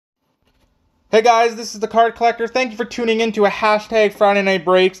Hey guys, this is the Card Collector. Thank you for tuning in to a hashtag Friday Night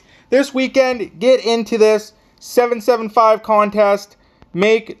Breaks. This weekend, get into this 775 contest.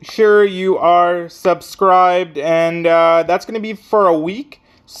 Make sure you are subscribed, and that's going to be for a week.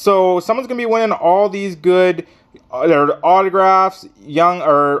 So someone's going to be winning all these good autographs,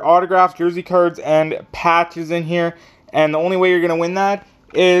 autographs, jersey cards, and patches in here. And the only way you're going to win that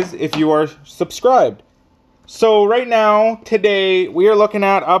is if you are subscribed. So right now, today, we are looking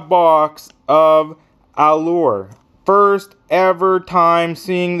at a box of Allure. First ever time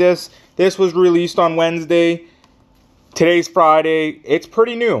seeing this. This was released on Wednesday. Today's Friday. It's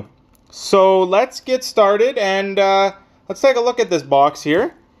pretty new. So let's get started and let's take a look at this box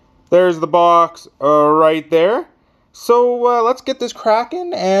here. There's the box right there. So let's get this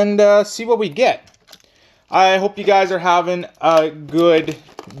cracking and see what we get. I hope you guys are having a good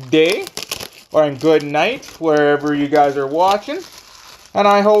day or a good night wherever you guys are watching. And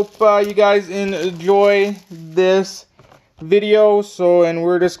I hope you guys enjoy this video. And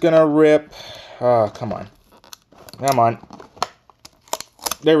we're just gonna rip, come on.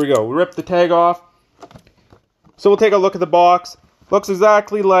 There we go, rip the tag off. So we'll take a look at the box. Looks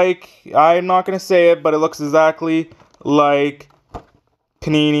exactly like, I'm not gonna say it, but it looks exactly like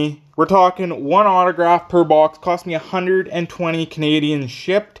Panini. We're talking one autograph per box, cost me 120 Canadian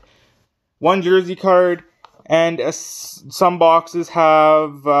shipped. One jersey card, and some boxes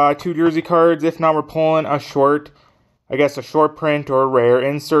have 2 jersey cards. If not, we're pulling a short print or a rare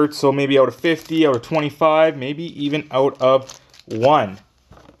insert. So maybe out of 50, out of 25, maybe even out of 1.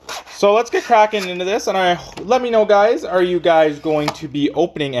 So let's get cracking into this, and let me know, guys, are you guys going to be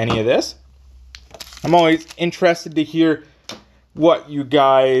opening any of this? I'm always interested to hear what you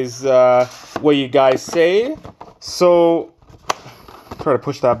guys say. So try to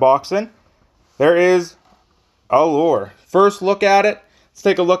push that box in. There is Allure. First look at it. Let's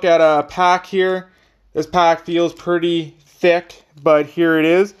take a look at a pack here. This pack feels pretty thick, but here it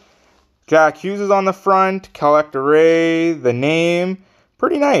is. Jack Hughes is on the front. Collector Ray, the name.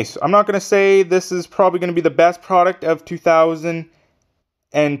 Pretty nice. I'm not going to say this is probably going to be the best product of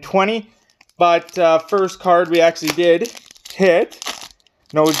 2020, but first card we actually did hit.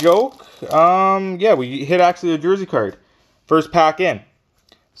 No joke. Yeah, we hit actually a jersey card. First pack in.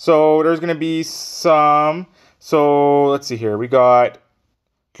 So there's going to be some, so let's see here. We got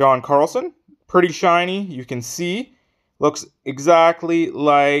John Carlson, pretty shiny, you can see. Looks exactly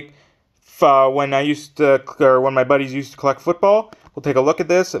like when my buddies used to collect football. We'll take a look at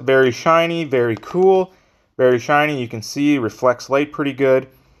this. Very shiny, very cool, very shiny. You can see, reflects light pretty good.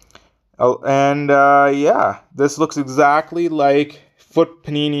 Yeah, this looks exactly like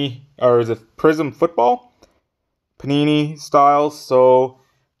Panini, or is it Prism football? Panini style, so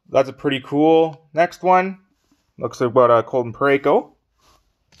that's a pretty cool. Next one looks like what Colton Parayko.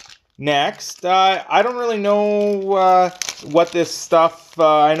 Next, I don't really know what this stuff.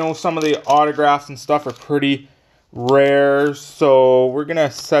 I know some of the autographs and stuff are pretty rare, so we're gonna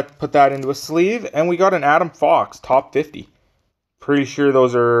put that into a sleeve. And we got an Adam Fox top 50. Pretty sure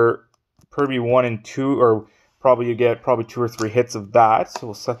those are probably 1 and 2, or probably you get 2 or 3 hits of that. So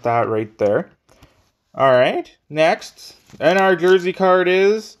we'll set that right there. All right, next, and our jersey card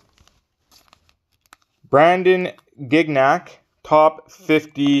is Brandon Gignac, top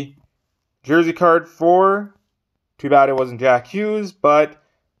 50 jersey card for, too bad it wasn't Jack Hughes, but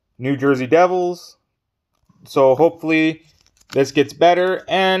New Jersey Devils. So hopefully this gets better,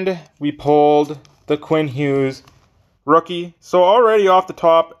 and we pulled the Quinn Hughes rookie. So already off the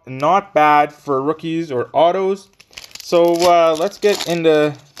top, not bad for rookies or autos. So let's get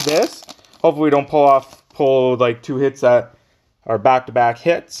into this. Hopefully we don't pull like 2 hits that are back-to-back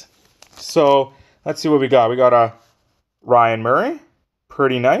hits. So let's see what we got. We got a Ryan Murray.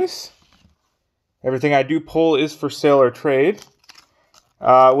 Pretty nice. Everything I do pull is for sale or trade.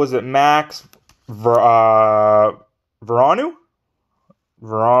 Was it Max Veramu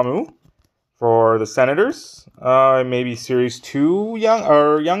for the Senators? Maybe Series 2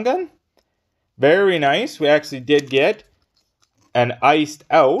 Young Gun. Very nice. We actually did get an iced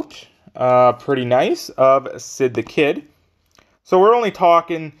out. Pretty nice, of Sid the Kid. So we're only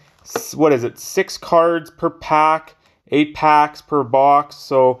talking, what is it, 6 cards per pack, 8 packs per box.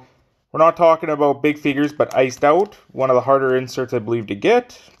 So we're not talking about big figures, but iced out. One of the harder inserts, I believe, to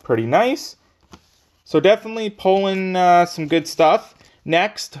get. Pretty nice. So definitely pulling some good stuff.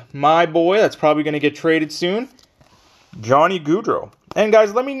 Next, my boy, that's probably going to get traded soon, Johnny Gaudreau. And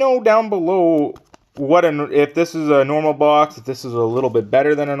guys, let me know down below if this is a normal box, if this is a little bit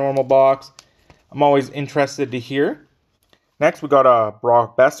better than a normal box. I'm always interested to hear. Next, we got a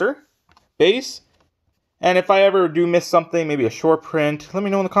Brock Besser base. And if I ever do miss something, maybe a short print, let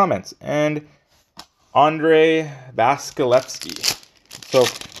me know in the comments. And Andrei Vasilevsky. So,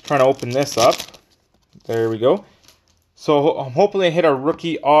 trying to open this up. There we go. So, I'm hoping they hit a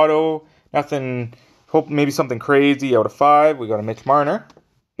rookie auto. Nothing, hope maybe something crazy out of 5. We got a Mitch Marner.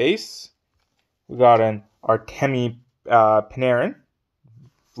 Base. We got an Artemi Panarin.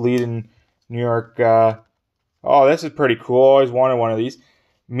 Leading New York. Oh, this is pretty cool. Always wanted one of these.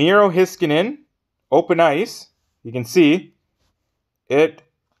 Miro Heiskanen. Open ice. You can see it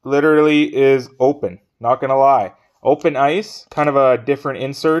literally is open. Not going to lie. Open ice. Kind of a different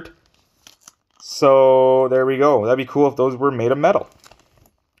insert. So, there we go. That'd be cool if those were made of metal.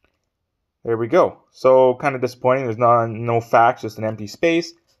 There we go. So, kind of disappointing. There's no facts, just an empty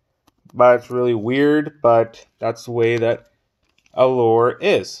space. But it's really weird. But that's the way that Allure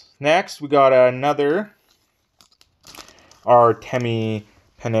is. Next, we got another Artemi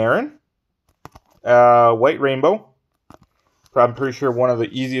Panarin. White Rainbow. I'm pretty sure one of the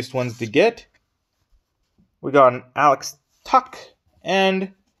easiest ones to get. We got an Alex Tuck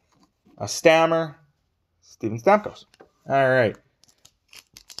and a Stammer, Steven Stamkos. All right.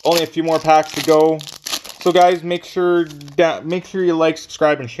 Only a few more packs to go. So guys, make sure you like,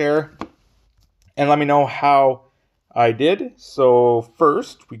 subscribe, and share, and let me know how I did. So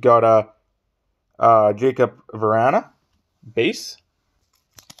first, we got a Jacob Verana base.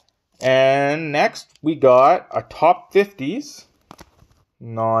 And next, we got a top 50s,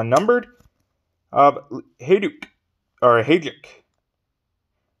 non-numbered, of Hayjuk.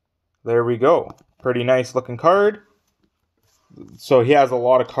 There we go. Pretty nice looking card. So he has a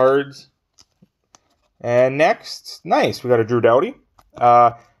lot of cards. And next, nice, we got a Drew Doughty.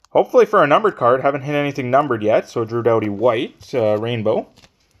 Hopefully for a numbered card. Haven't hit anything numbered yet. So Drew Doughty white, rainbow.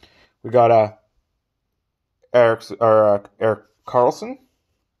 We got a Eric Carlson.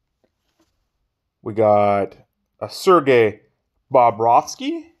 We got a Sergei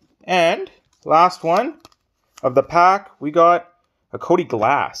Bobrovsky. And last one of the pack, we got a Cody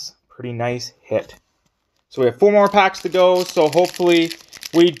Glass. Pretty nice hit. So we have 4 more packs to go. So hopefully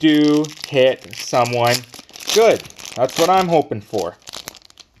we do hit someone good. That's what I'm hoping for.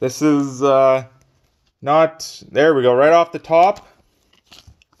 This is not... There we go. Right off the top.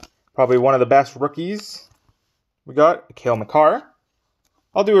 Probably one of the best rookies we got. Cale Makar.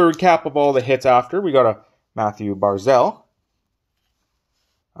 I'll do a recap of all the hits after. We got a Matthew Barzal,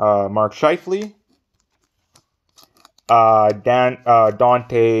 Mark Scheifele,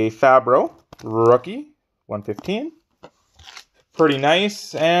 Dante Fabro, rookie, 115. Pretty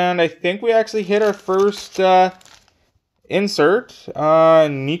nice. And I think we actually hit our first insert.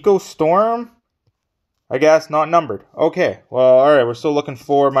 Nico Storm, I guess not numbered. Okay, well, all right. We're still looking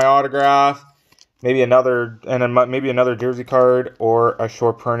for my autograph. Maybe another, and then maybe another jersey card or a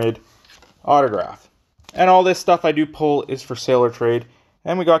short printed autograph. And all this stuff I do pull is for sale or trade.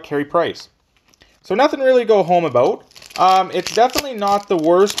 And we got Carey Price. So nothing really to go home about. It's definitely not the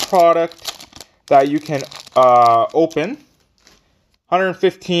worst product that you can open.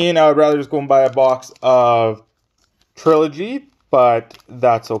 115, I would rather just go and buy a box of Trilogy, but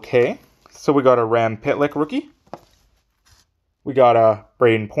that's okay. So we got a Ram Pitlick rookie. We got a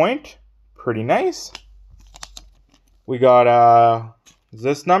Braden Point. Pretty nice. We got, is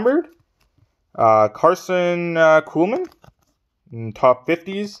this numbered? Carson Kuhlman in top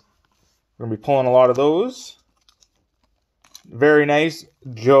 50s. We're going to be pulling a lot of those. Very nice.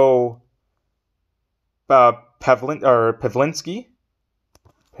 Joe Pavlinski.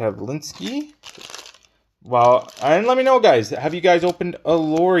 Well, and let me know, guys. Have you guys opened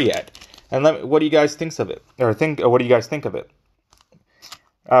Allure yet? And what do you guys think of it? What do you guys think of it?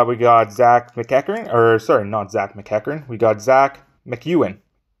 We got Zach McEachern, or sorry, not Zach McEachern. We got Zach McEwen.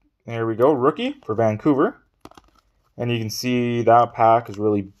 There we go, rookie for Vancouver. And you can see that pack is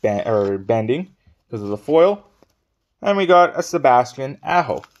really bending because of the foil. And we got a Sebastian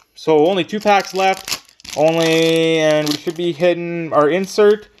Aho. So only 2 packs left. And we should be hitting our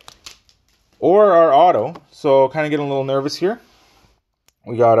insert or our auto. So kind of getting a little nervous here.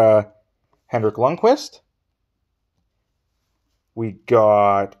 We got a Henrik Lundqvist. We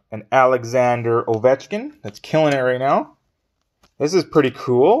got an Alexander Ovechkin. That's killing it right now. This is pretty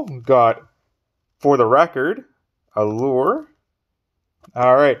cool. We got, for the record, Allure.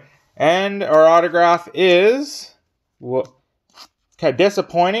 All right. And our autograph is, well, kind of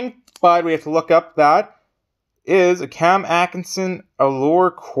disappointing, but we have to look up that, is a Cam Atkinson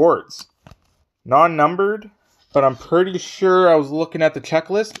Allure Quartz. Non-numbered, but I'm pretty sure I was looking at the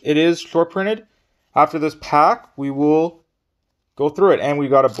checklist. It is short printed. After this pack, we will go through it. And we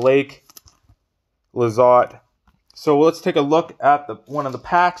got a Blake Lizotte. So let's take a look at one of the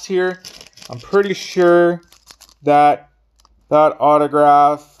packs here. I'm pretty sure that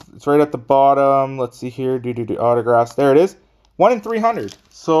autograph It's right at the bottom. Let's see here. Autographs. There it is. 1 in 300.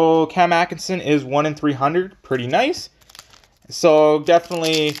 So Cam Atkinson is 1 in 300. Pretty nice. So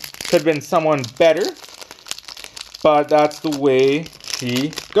definitely could have been someone better. But that's the way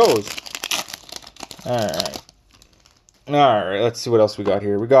she goes. Alright. Alright, let's see what else we got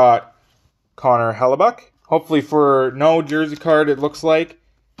here. We got Connor Hellebuck. Hopefully for no jersey card, it looks like.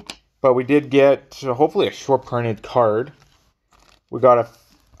 But we did get, hopefully, a short printed card. We got a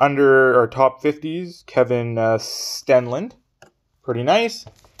under our top 50s, Kevin Stenlund. Pretty nice.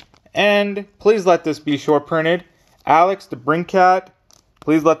 And please let this be short printed. Alex DeBrincat.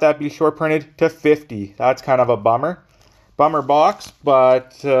 Please let that be short printed to 50. That's kind of a bummer. Bummer box,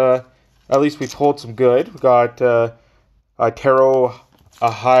 but at least we pulled some good. We got Taro was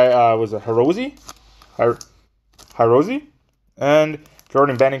it Hirose? Hirose? And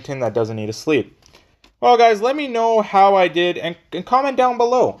Jordan Bennington that doesn't need to sleep. Well, guys, let me know how I did and comment down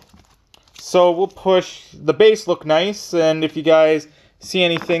below. So we'll push the base look nice, and if you guys see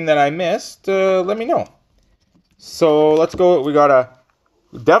anything that I missed, let me know. So let's go. We got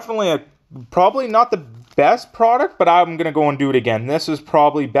probably not the best product, but I'm gonna go and do it again. This is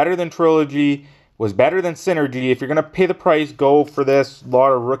probably better than Trilogy, was better than Synergy. If you're gonna pay the price, go for this.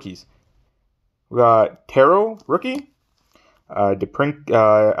 Lot of rookies. We got Taro rookie. Alex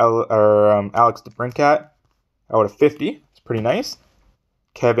DeBrincat out of 50. It's pretty nice.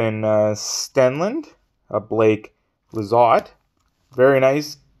 Kevin Stenlund. Blake Lizotte. Very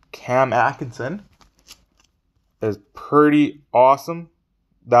nice. Cam Atkinson is pretty awesome.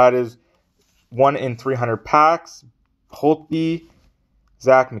 That is 1 in 300 packs. Holtby.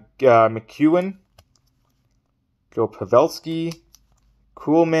 Zach McEwen. Joe Pavelski.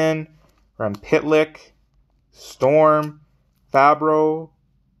 Kuhlman. Rem Pitlick. Storm. Fabro,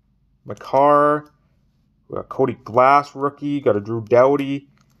 Makar, Cody Glass rookie, got a Drew Doughty,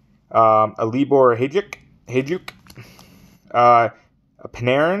 a Libor Hajuk, a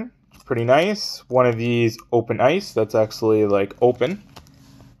Panarin, pretty nice. One of these open ice, that's actually like open.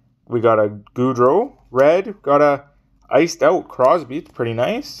 We got a Goudreau red, got a iced out Crosby, it's pretty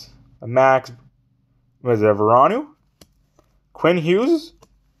nice. A Max, was it Veranu? Quinn Hughes,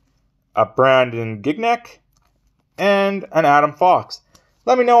 a Brandon Gignac, and an Adam Fox.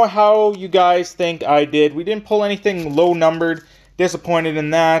 Let me know how you guys think I did. We didn't pull anything low numbered. Disappointed in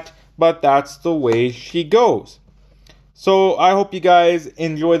that, but that's the way she goes. So I hope you guys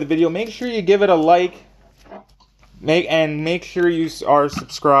enjoy the video. Make sure you give it a like. Make sure you are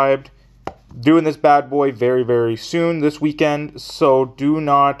subscribed. Doing this bad boy very, very soon this weekend. So do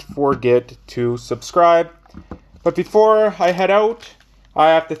not forget to subscribe. But before I head out, I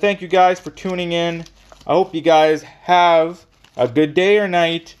have to thank you guys for tuning in. I hope you guys have a good day or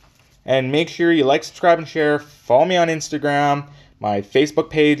night, and make sure you like, subscribe, and share. Follow me on Instagram. My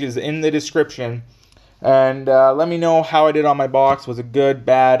Facebook page is in the description. And let me know how I did on my box. Was it good,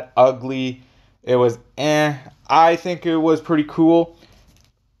 bad, ugly? It was I think it was pretty cool.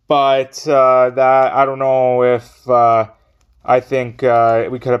 But that I don't know if I think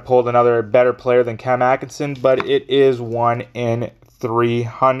we could have pulled another better player than Cam Atkinson. But it is 1 in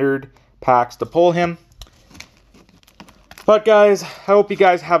 300 packs to pull him. But guys, I hope you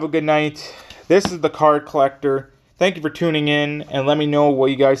guys have a good night. This is the Card Collector. Thank you for tuning in, and let me know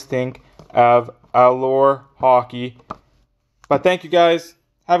what you guys think of Allure Hockey. But thank you guys.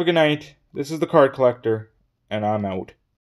 Have a good night. This is the Card Collector, and I'm out.